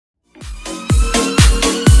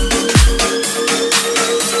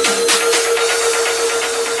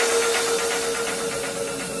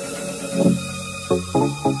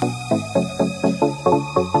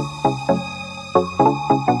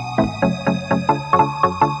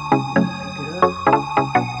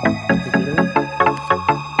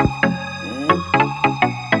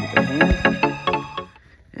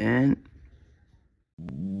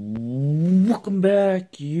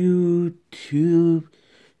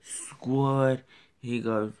Squad. Hey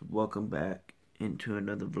guys, welcome back into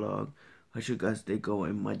another vlog. How's your guys' day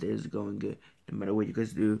going? My day is going good. No matter what you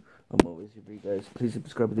guys do, I'm always here for you guys. Please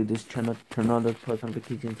subscribe to this channel, turn on the post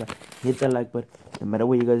notifications, hit that like button. No matter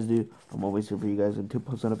what you guys do, I'm always here for you guys. And two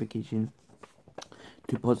post notification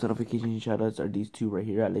shoutouts are these two right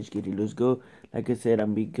here. Let's get it. Let's go. Like I said,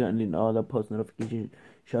 I'm beginning all the post notification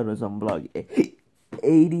shoutouts on vlog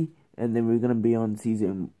 80, and then we're gonna be on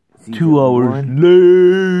season 2 hours one,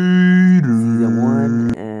 later. season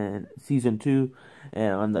 1 and season 2,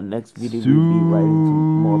 and on the next video we'll be writing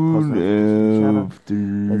some more post notification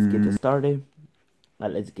shoutouts. Let's get this started.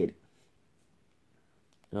 Let's get it.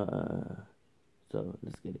 So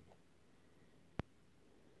let's get it.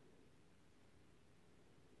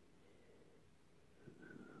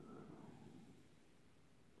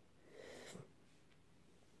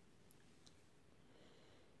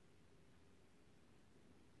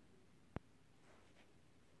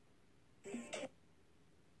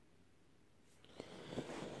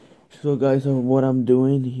 So guys, what I'm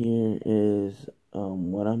doing here is on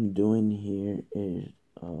my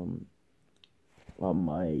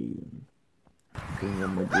thing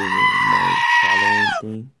I'm doing my following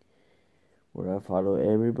thing where I follow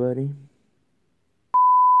everybody.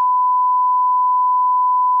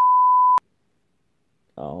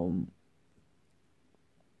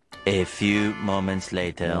 A few moments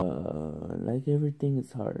later. Like everything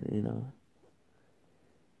is hard, you know.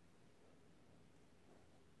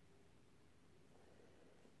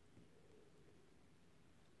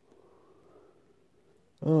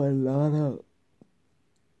 Oh, a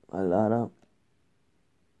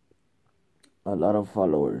lot of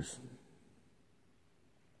followers.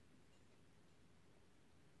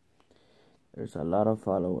 There's a lot of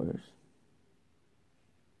followers.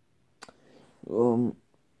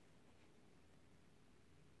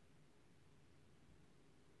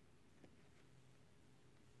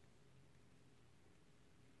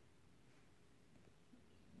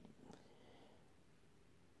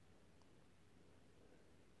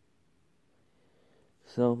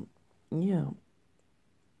 So, yeah.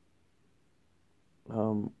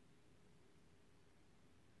 I'm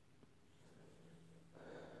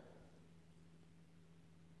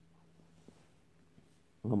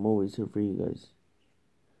always here for you guys.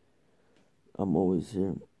 I'm always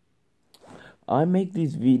here. I make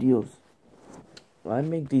these videos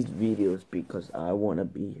because I want to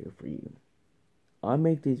be here for you. I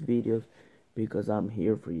make these videos because I'm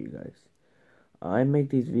here for you guys. I make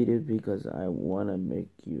these videos because I want to make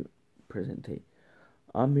you presentate.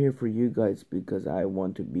 I'm here for you guys because I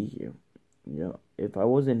want to be here. You know, if I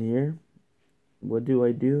wasn't here, what do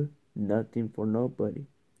I do? Nothing for nobody.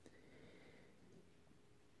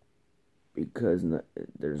 Because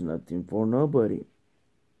there's nothing for nobody.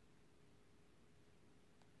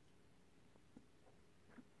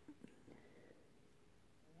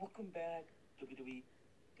 Welcome back, WWE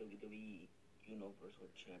Universal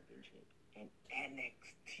Championship and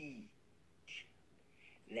NXT.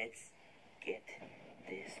 Let's get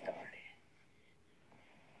this started.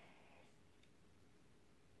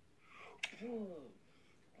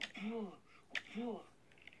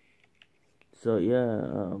 So yeah,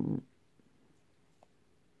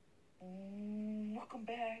 welcome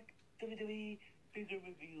back, WWE Figure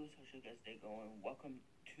Reviews. How's your guys' day going? Welcome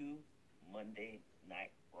to Monday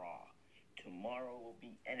Night Raw. Tomorrow will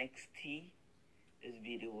be NXT. This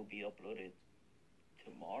video will be uploaded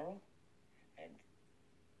tomorrow. And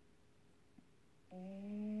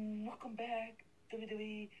welcome back,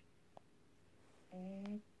 WWE.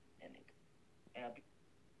 And I'll be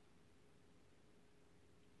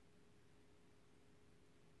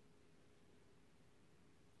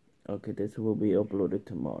okay, this will be uploaded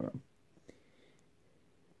tomorrow.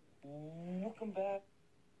 Welcome back.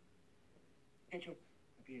 Get your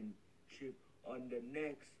championship on the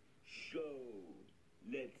next show.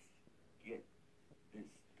 Let's get this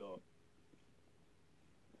started.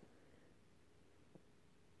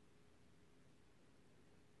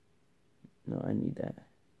 No, I need that.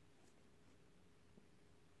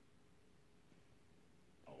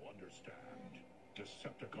 Oh, understand.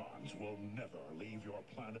 Decepticons will never leave your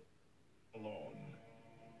planet alone.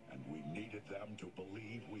 And we needed them to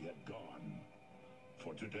believe we had gone.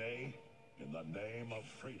 For today, in the name of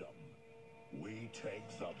freedom, we take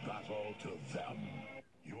the battle to them.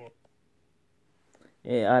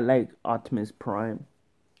 Yeah, I like Optimus Prime.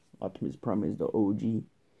 Optimus Prime is the OG.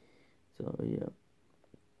 So yeah,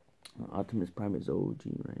 Optimus Prime is the OG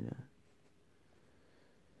right now.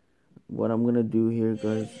 What I'm gonna do here,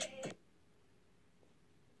 guys.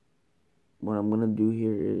 What I'm gonna do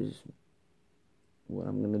here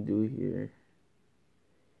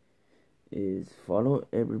is follow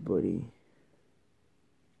everybody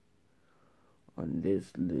on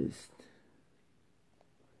this list.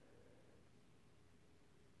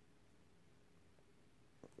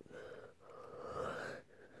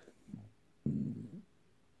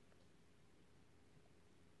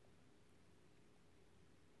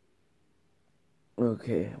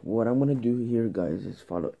 Okay, what I'm gonna do here, guys, is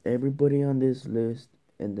follow everybody on this list,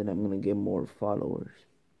 and then I'm gonna get more followers.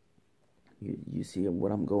 You see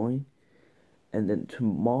what I'm going? And then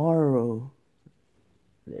tomorrow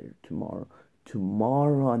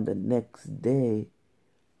on the next day,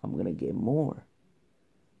 I'm gonna get more.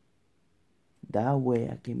 That way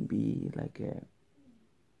I can be like a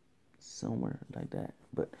somewhere like that.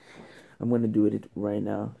 But I'm gonna do it right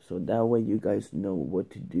now, so that way you guys know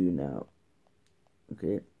what to do now.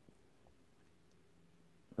 Okay.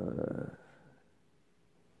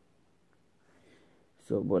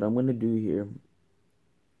 So what I'm gonna do here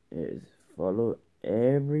is follow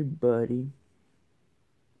everybody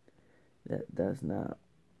that does not.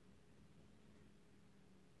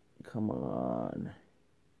 Come on.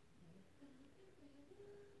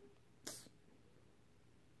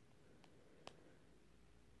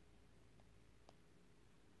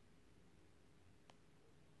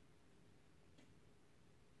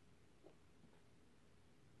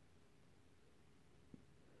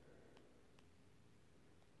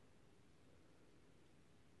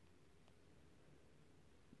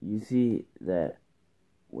 You see that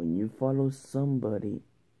when you follow somebody,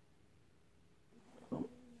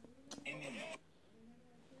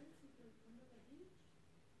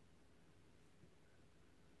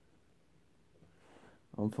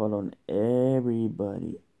 I'm following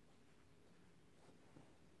everybody.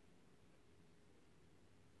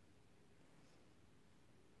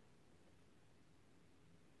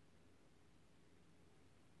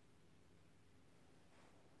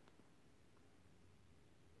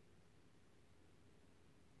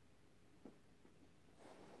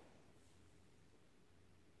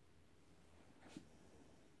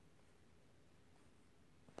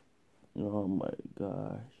 Oh my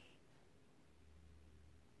gosh.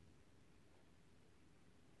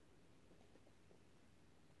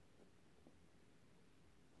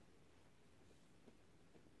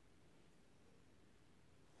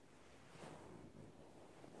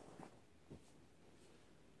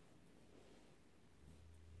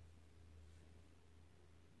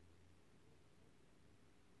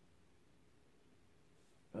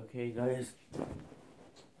 Okay, guys.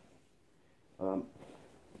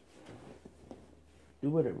 Do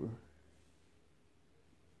whatever.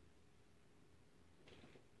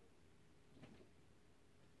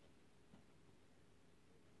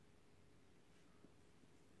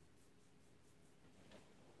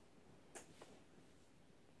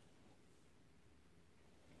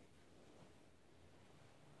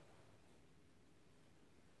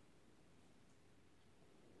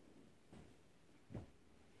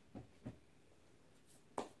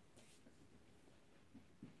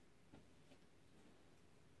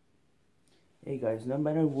 Hey guys, no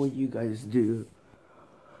matter what you guys do,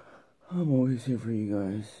 I'm always here for you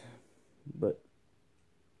guys. But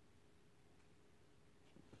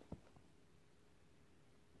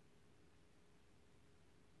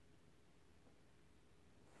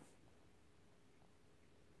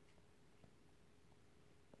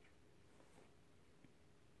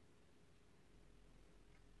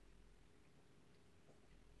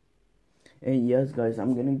and yes, guys,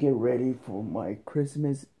 I'm gonna get ready for my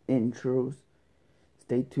Christmas intros.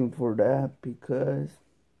 Stay tuned for that because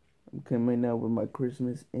I'm coming out with my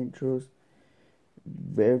Christmas intros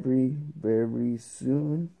very, very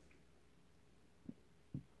soon.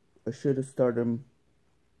 I should have started them.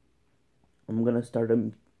 I'm gonna start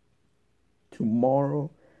them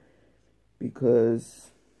tomorrow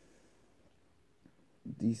because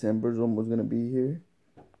December's almost gonna be here.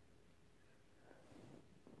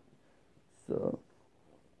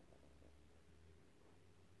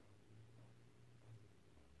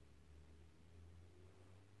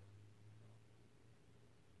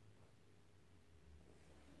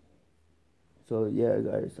 So yeah,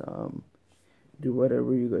 guys, do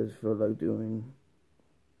whatever you guys feel like doing.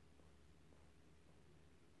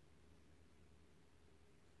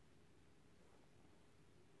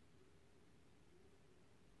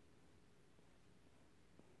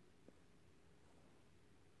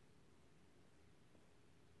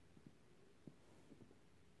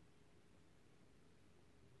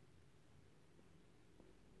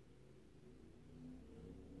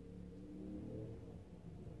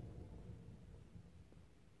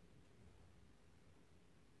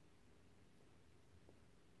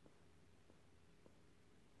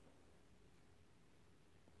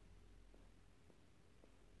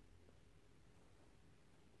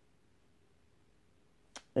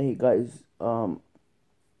 Hey guys, I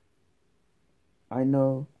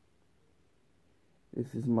know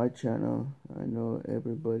this is my channel. I know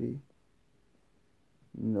everybody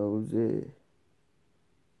knows it.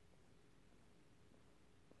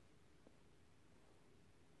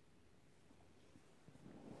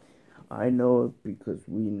 I know it because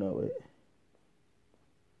we know it.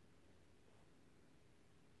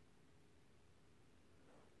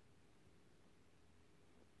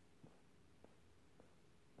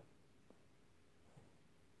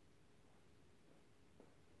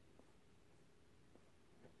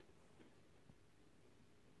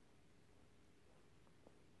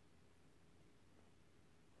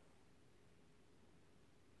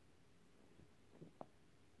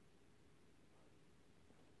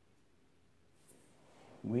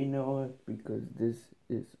 We know it because this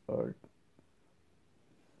is our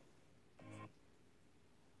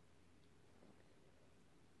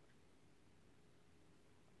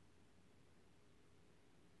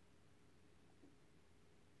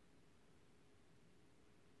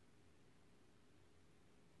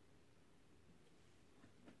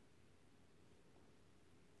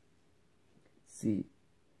see.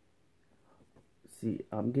 See,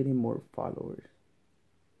 I'm getting more followers,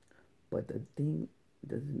 but the thing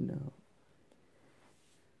doesn't know.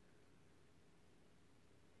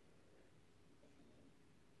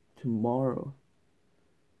 Tomorrow,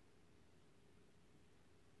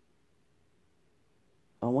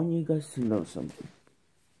 I want you guys to know something.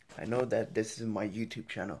 I know that this is my YouTube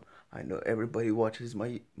channel. I know everybody watches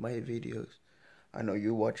my videos. I know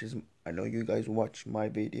you guys watch my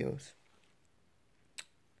videos.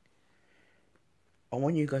 I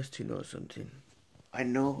want you guys to know something. I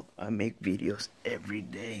know I make videos every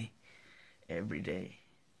day.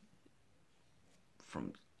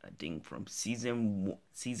 From I think from season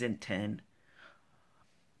 10.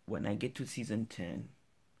 When I get to season 10,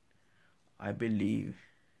 I believe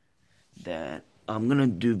that I'm gonna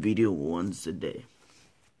do video once a day.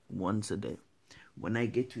 When I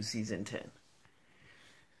get to season 10,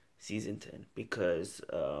 because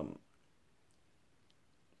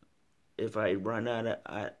if I run out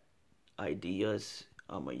of ideas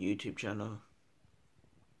on my YouTube channel,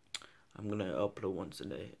 I'm gonna upload once a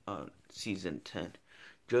day on season 10,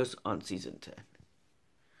 just on season 10.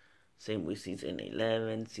 Same with season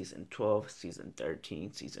 11, season 12, season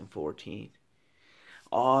 13, season 14,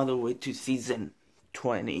 all the way to season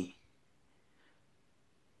 20.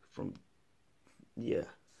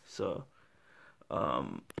 So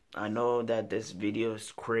I know that this video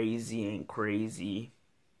is crazy.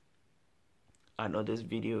 I know this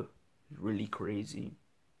video is really crazy.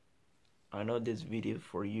 I know this video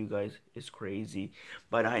for you guys is crazy,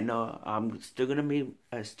 but I know I'm still gonna be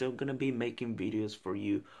making videos for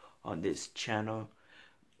you on this channel.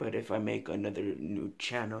 But if I make another new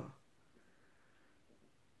channel,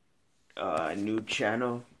 and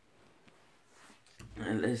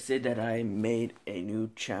let's say that I made a new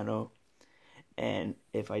channel, and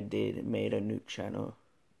if I made a new channel,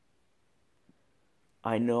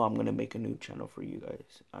 I know I'm gonna make a new channel for you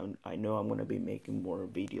guys. I know I'm gonna be making more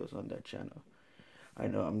videos on that channel. I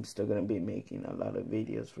know I'm still gonna be making a lot of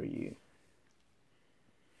videos for you.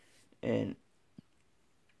 And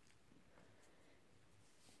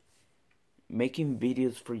making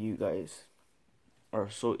videos for you guys are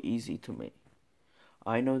so easy to make.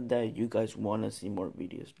 I know that you guys want to see more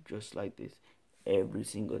videos just like this every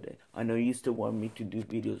single day. I know you still want me to do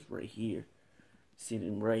videos right here,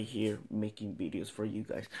 sitting right here making videos for you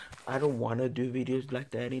guys. I don't want to do videos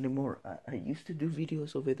like that anymore. I used to do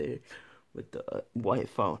videos over there with the white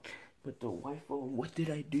phone. With the white phone, what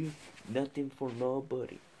did I do? Nothing for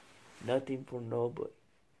nobody.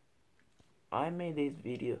 I made this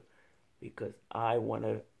video because I want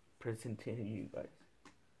to present to you guys.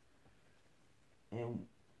 And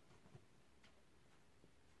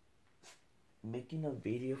making a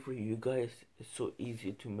video for you guys is so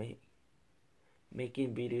easy to make.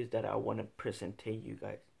 Making videos that I want to present to you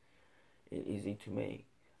guys is easy to make.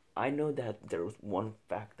 I know that there's one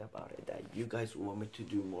fact about it, that you guys want me to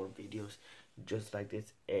do more videos just like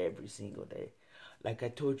this every single day. Like I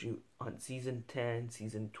told you, on season 10,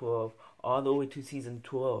 season 12, all the way to season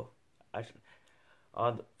 12.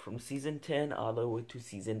 From season 10 all the way to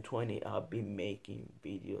season 20, I'll be making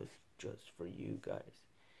videos just for you guys.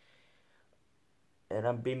 And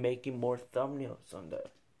I'll be making more thumbnails on the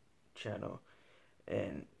channel.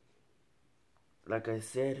 And like I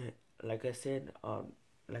said, I'll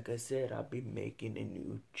be making a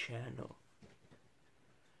new channel.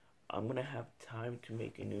 I'm gonna have time to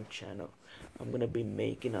make a new channel. I'm gonna be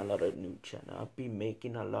making a lot of new channel. I'll be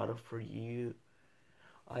making a lot of for you.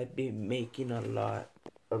 I've been making a lot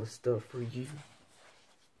of stuff for you.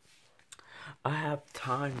 I have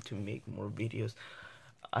time to make more videos.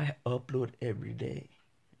 I upload every day.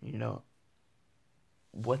 You know,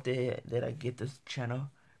 what day did I get this channel?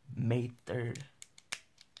 May 3rd.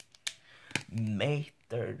 May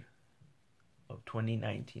 3rd of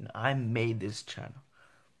 2019. I made this channel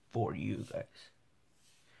for you guys.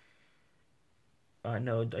 I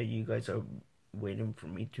know that you guys are waiting for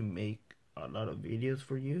me to make a lot of videos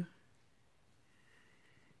for you.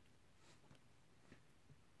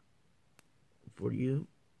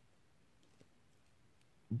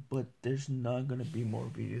 But there's not gonna be more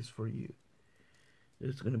videos for you.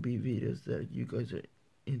 There's gonna be videos that you guys are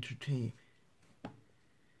entertained.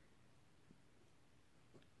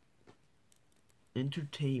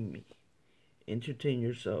 Entertain me. Entertain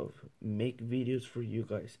yourself. Make videos for you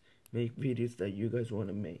guys. Make videos that you guys want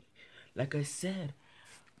to make. Like I said,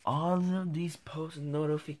 all of these post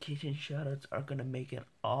notification shoutouts are gonna make it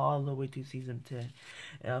all the way to season 10.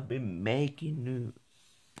 And I'll be making new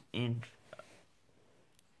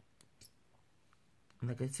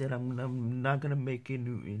like I said, I'm not gonna make a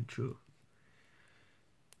new intro.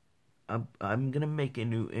 I'm gonna make a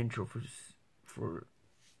new intro for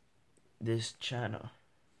this channel.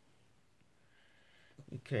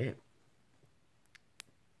 Okay.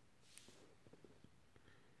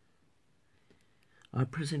 I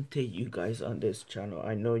presentate you guys on this channel.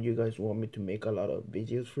 I know you guys want me to make a lot of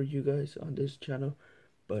videos for you guys on this channel,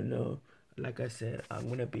 but no, like I said, I'm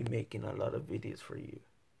gonna be making a lot of videos for you.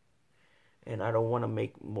 And I don't want to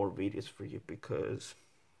make more videos for you because,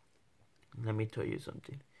 let me tell you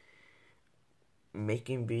something.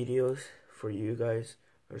 Making videos for you guys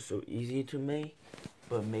are so easy to make,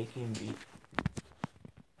 but making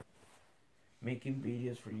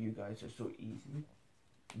videos for you guys are so easy.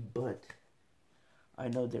 But I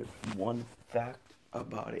know there's one fact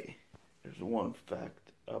about it. There's one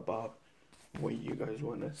fact about what you guys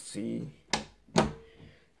want to see.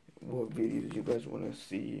 What videos you guys want to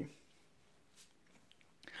see.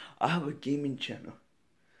 I have a gaming channel.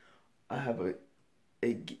 I have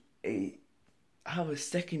a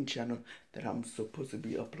second channel that I'm supposed to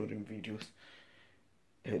be uploading videos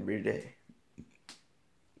every day.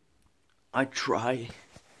 I try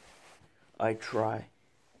to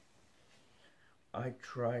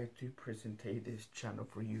presentate this channel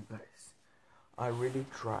for you guys. I really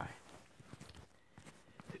try.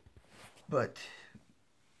 But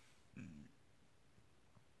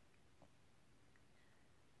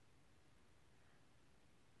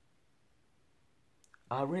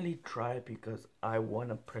I really try because I want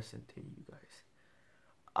to presentate you guys.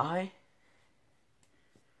 I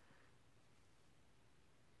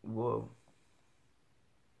will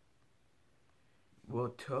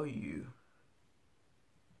tell you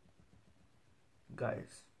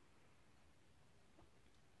guys,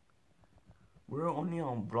 we're only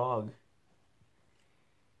on vlog.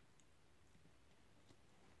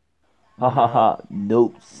 Ha ha ha.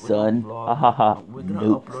 Nope, son. Vlog. Ha ha ha. We're gonna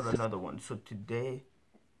Nope. upload another one. So today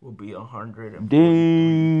will be 143.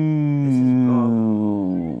 Damn. This is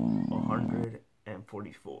vlog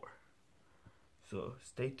 144. So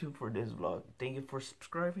stay tuned for this vlog. Thank you for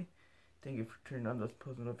subscribing. Thank you for turning on those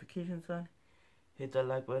post notifications on. Hit that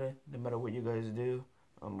like button. No matter what you guys do,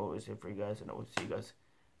 I'm always here for you guys, and I will see you guys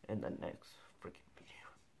in the next freaking video.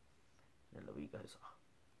 I love you guys all.